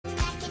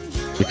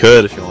You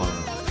could if you want.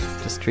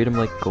 Just treat him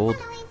like gold.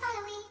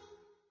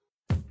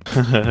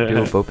 Do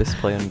a Bopus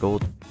play on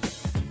gold.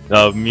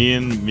 Me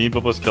and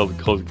Bopus killed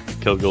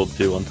gold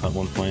too one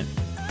point.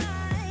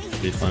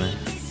 Be funny.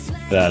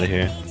 Get out of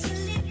here.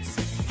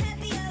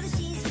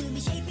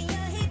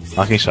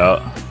 Knocking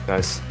shot.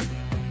 Nice.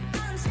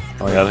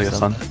 Oh my god, I got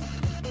stun.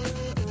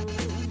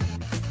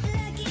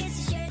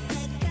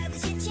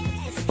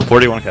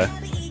 41k.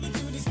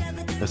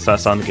 It's that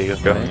stun Giga.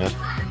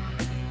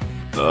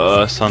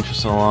 Go. Stun for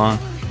so long.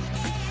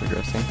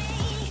 Progressing.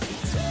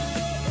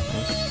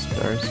 Nice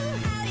stars.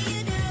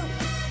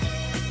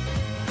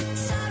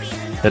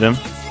 Hit him.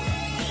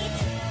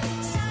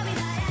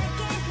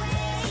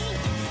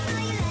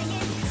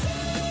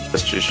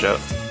 That's juice shot.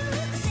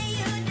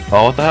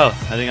 Oh, what the hell?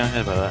 I didn't get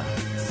hit by that.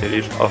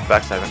 Oh,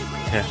 backside.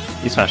 Yeah,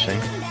 he's smashing.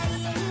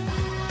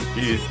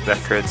 You that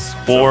crits.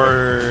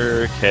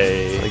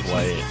 4k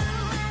white.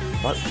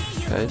 What?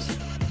 Guys?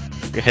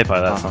 Get hit by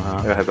that somehow.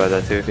 I got hit by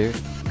that too. Fear?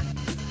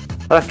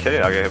 I'm not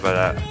kidding, I'll get hit by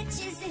that.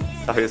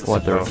 Oh, he's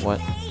What? What?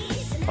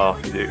 Oh,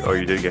 you did. Oh,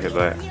 you did get hit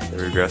by it. The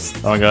regress.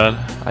 Oh my god.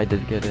 I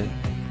did get it.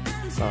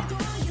 Oh.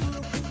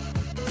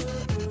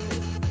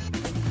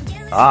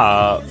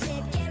 Ah.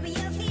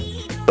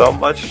 So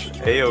much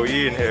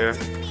AoE in here.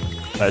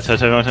 Alright, tell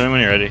me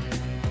when you're ready.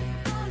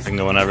 I can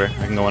go whenever.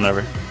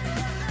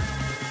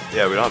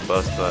 Yeah, we don't have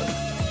bust, but.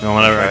 No,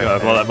 whenever. Right, I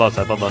blow bust.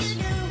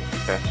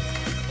 Okay.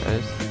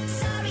 Guys?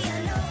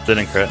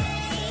 Didn't crit.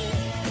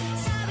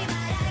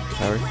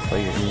 Tower?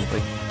 Play your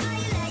like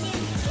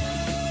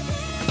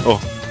Oh.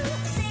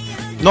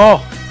 No!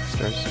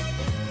 stars.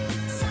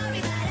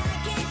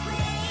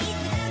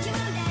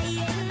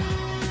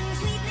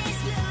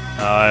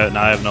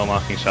 Now I have no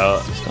mocking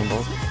shout.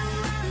 Stumble.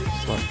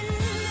 Slut.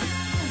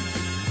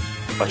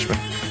 Watch me.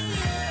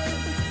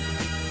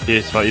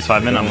 He's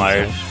 5 minutes.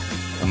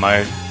 I'm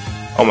mired.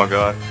 Oh my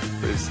god.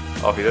 Please.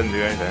 Oh, he didn't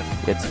do anything.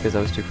 Yeah, it's because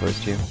I was too close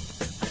to you.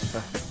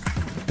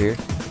 Here,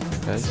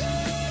 guys.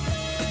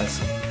 Nice.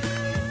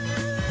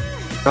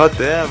 God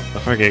damn. Go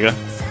for Giga.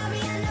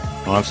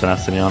 Oh, I'm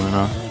Synastiny on right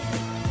now.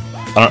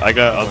 I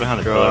was behind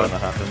the pillar when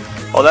that happened.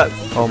 Oh, that.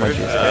 Oh my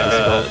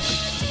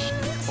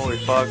Jesus. Holy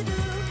fuck.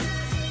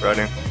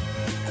 Running.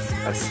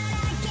 Nice.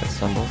 I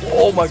stumbled.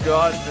 Oh my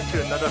god.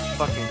 Into another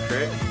fucking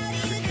crit.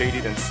 You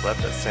KD'd and slept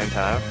at the same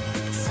time.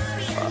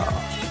 Wow.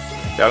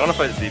 Yeah, I'm gonna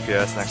fight the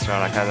DPS next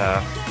round. I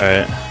kinda.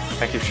 Alright.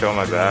 I keep showing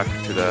my back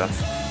to the.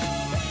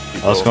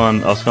 I was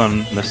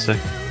going Mystic.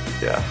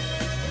 Yeah.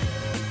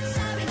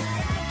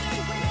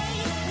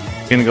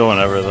 You can go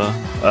whenever though.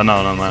 No,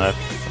 man. I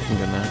can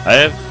go now. I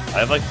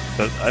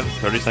have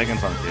 30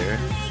 seconds on tier.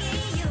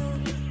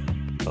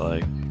 So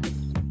like,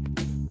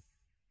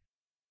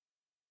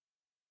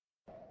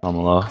 I'm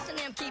low.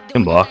 You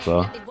can block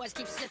though.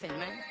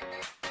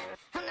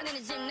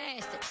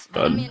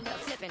 Good.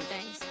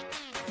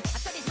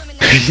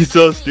 He's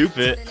so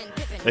stupid.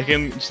 They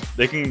can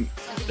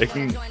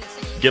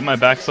get my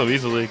back so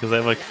easily because they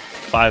have like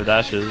 5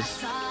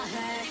 dashes.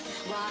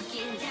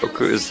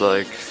 Goku is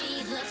like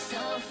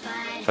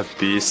a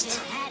beast.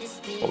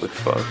 Holy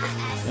fuck.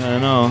 Yeah, I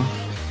know.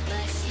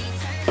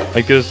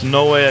 Like, there's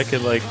no way I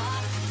could like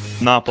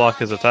not block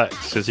his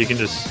attacks because he can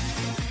just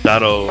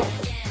shadow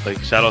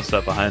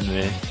step behind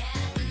me,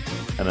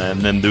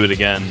 and then do it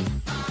again,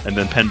 and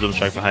then pendulum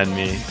strike behind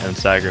me and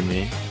stagger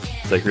me.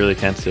 It's like really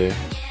cancer.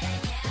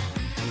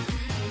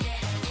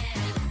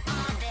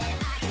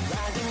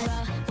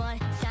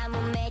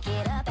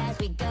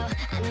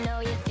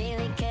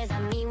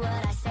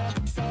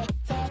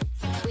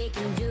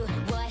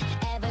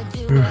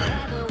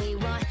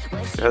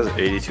 It has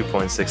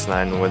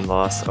 82.69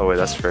 win-loss. Oh wait,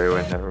 that's fairy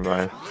win, never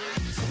mind.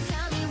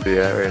 But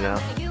yeah, right now.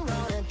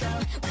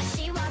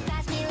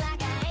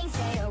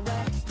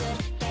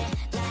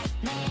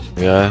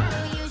 Yeah.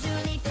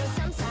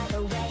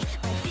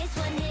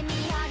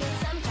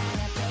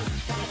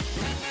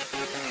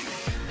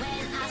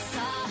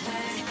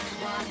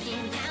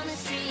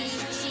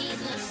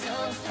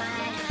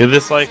 Is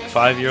this like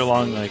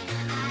 5-year-long like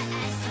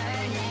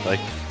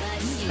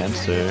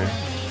cancer?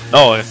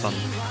 Oh, I guess on.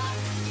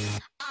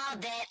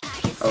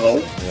 Hello?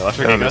 Yeah, watch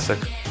for Giga. Mystic.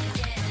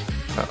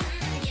 Oh.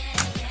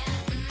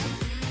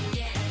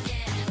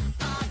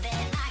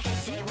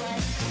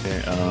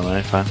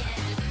 Okay, fine.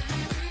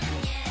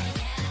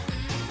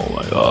 Oh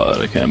my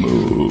god, I can't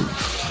move.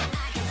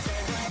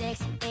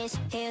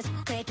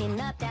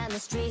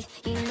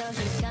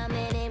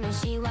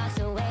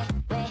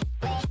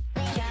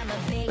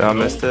 Down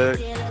Mystic.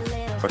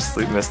 Or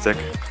Sleep Mystic.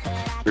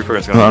 Reaper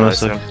is gonna die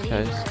soon.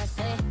 Guys.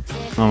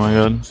 Oh my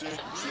god.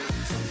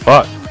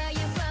 Fuck!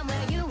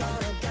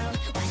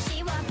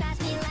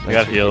 I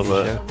got healed,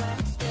 but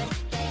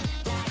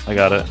I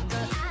got it.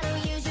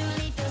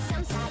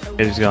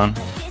 Okay, he's gone.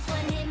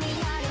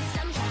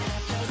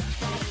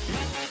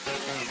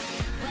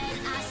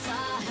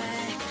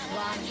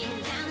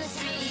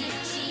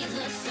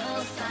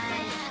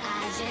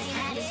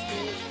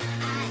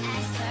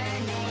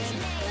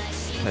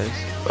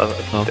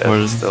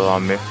 Death's still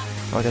on me.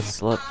 Oh, I got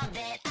slut.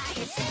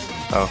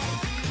 Oh.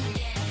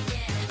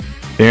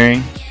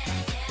 Fearing.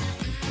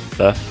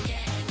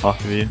 death off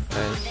of you.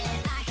 Nice.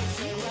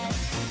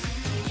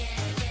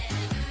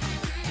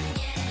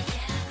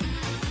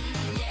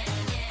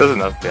 Does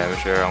enough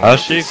damage here. How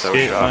she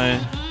escape my...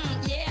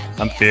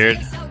 I'm feared.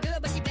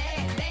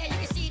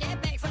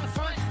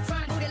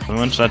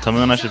 Tell me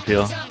when I should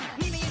peel.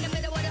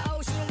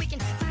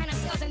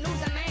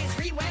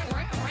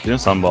 Doing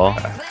sunball.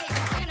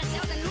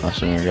 I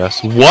shouldn't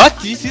regress. What?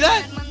 Do you see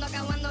that?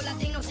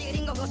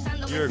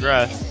 You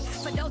regress.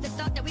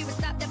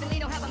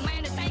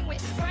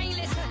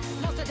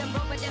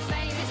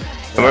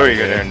 Where were you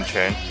going in the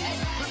chain?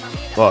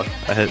 Fuck,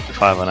 I hit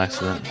 5 on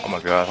accident. Oh my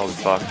god, holy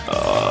fuck.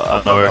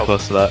 I'm nowhere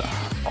close to that.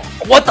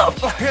 What the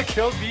fuck? I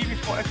killed me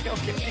before I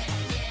killed me.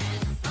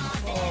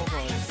 Oh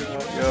my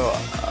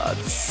god.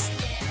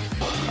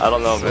 Yo, I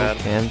don't know, man.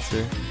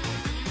 Answer.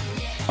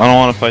 I don't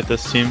want to fight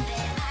this team.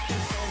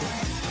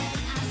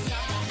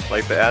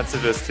 Like, the answer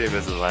to this team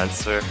is a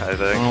Lancer, I I think.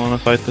 don't want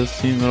to fight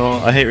this team at all.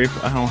 I hate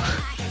I don't.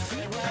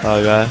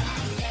 Oh god.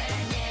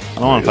 I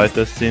don't want to fight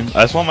this team.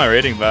 I just want my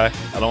rating back.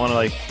 I don't want to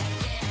like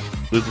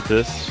lose to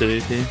this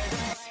shitty team.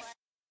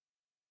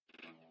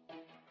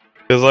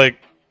 Cause like